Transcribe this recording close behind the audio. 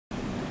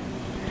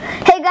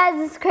Hey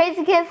guys, it's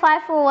Crazy Kid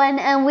 541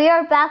 and we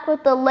are back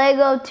with the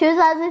LEGO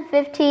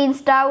 2015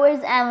 Star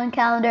Wars Advent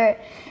Calendar.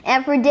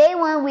 And for day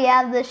 1 we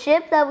have the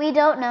ship that we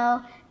don't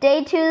know,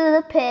 day 2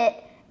 the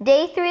pit,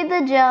 day 3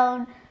 the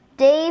Joan,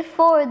 day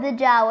 4 the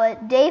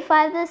Jawa, day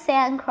 5 the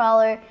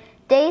Sandcrawler,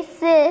 day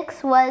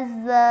 6 was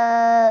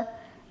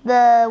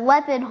the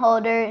weapon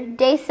holder,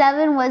 day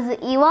 7 was the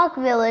Ewok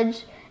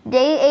village,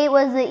 day 8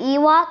 was the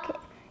Ewok,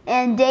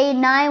 and day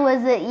 9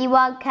 was the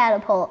Ewok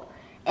catapult.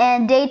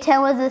 And day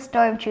 10 was a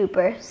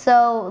stormtrooper.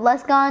 So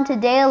let's go on to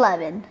day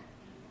 11.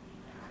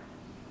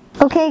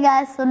 Okay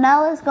guys, so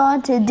now let's go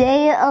on to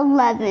day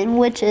 11,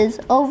 which is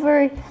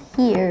over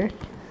here.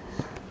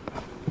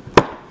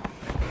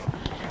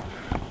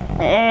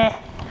 And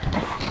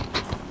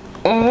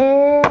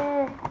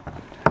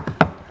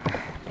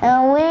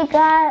we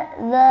got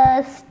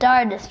the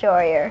Star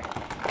Destroyer.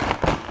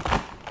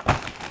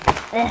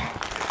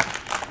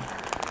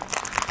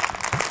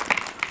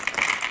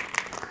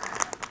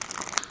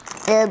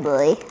 Oh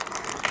boy.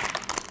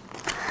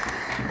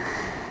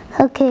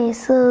 Okay,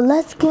 so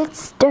let's get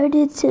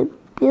started to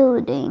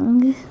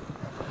building.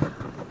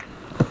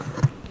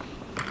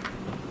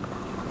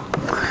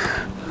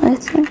 I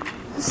think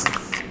this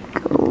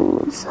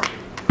goes.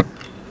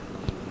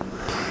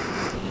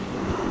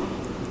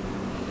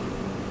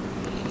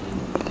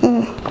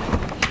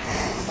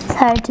 It's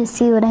hard to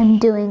see what I'm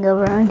doing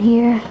over on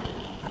here.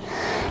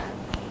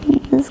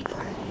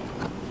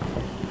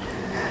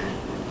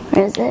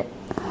 Where is it?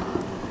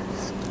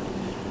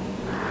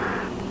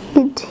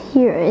 It's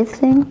here, I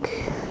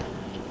think.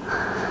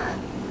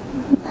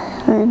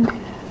 And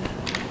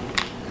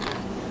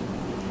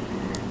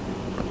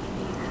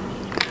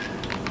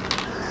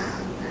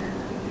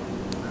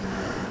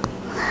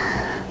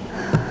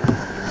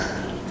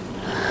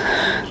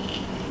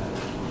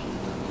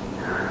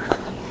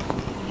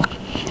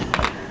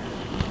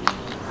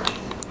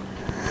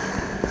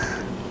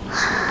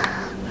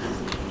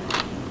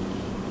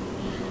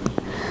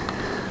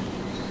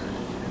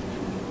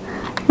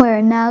we're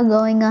now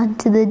going on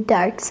to the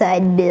dark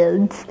side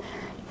builds.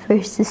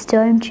 First the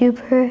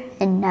Stormtrooper,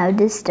 and now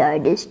the Star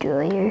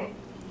Destroyer.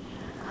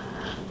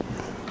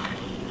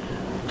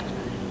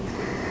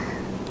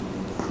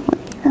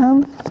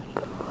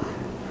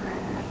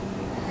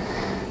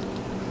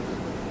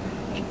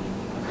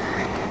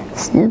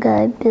 So you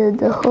gotta build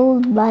the whole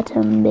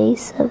bottom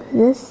base of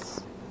this.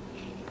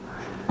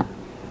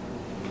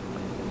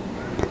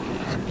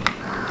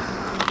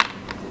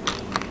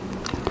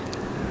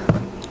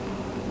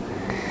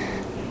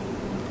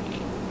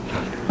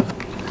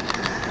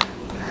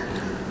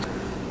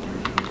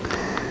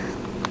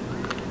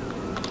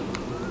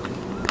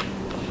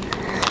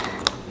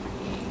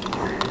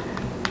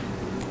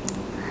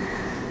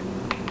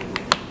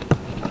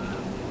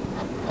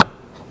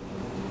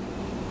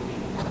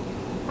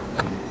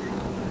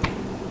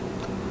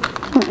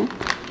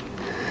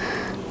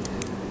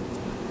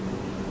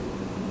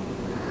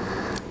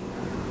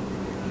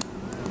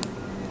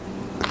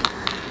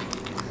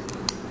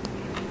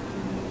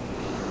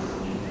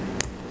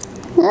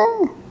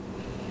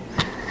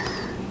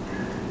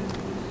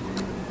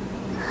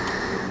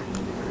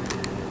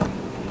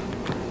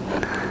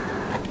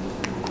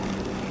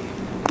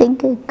 I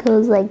think it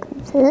goes like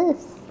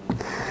this,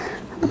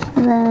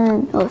 and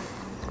then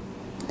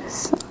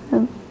this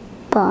on the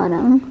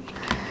bottom.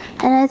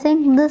 And I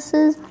think this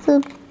is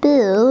the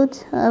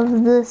build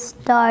of the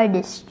Star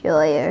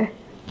Destroyer.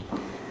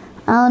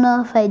 I don't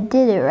know if I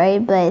did it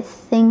right, but I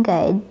think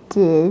I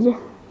did.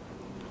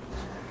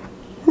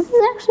 This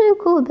is actually a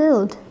cool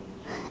build.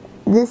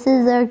 This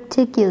is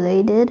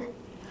articulated.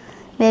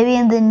 Maybe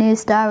in the new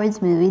Star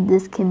Wars movie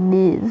this can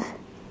move.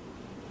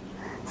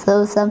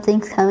 So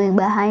something's coming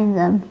behind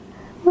them.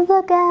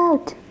 Look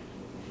out!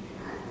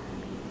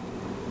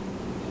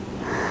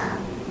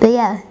 But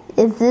yeah,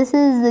 if this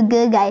is the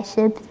good guy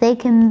ship, they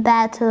can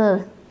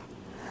battle.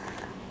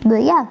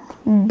 But yeah,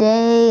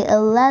 day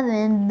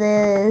 11,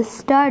 the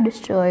Star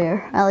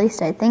Destroyer. At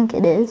least I think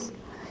it is.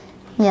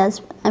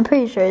 Yes, I'm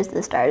pretty sure it's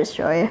the Star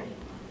Destroyer.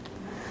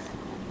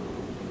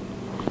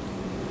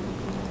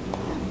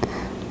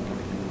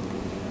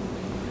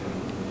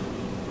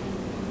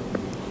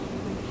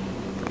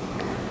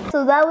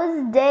 So that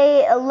was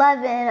day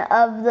 11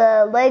 of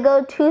the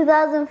LEGO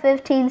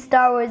 2015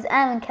 Star Wars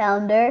Advent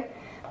Calendar,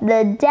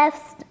 the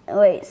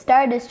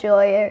Star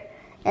Destroyer,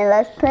 and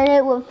let's put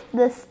it with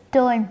the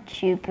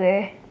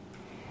Stormtrooper.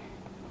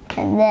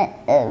 And then,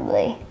 oh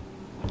boy.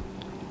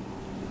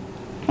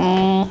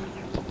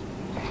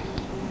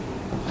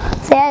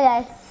 So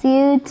yeah guys, see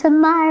you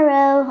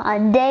tomorrow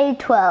on day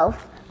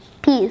 12.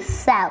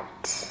 Peace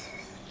out.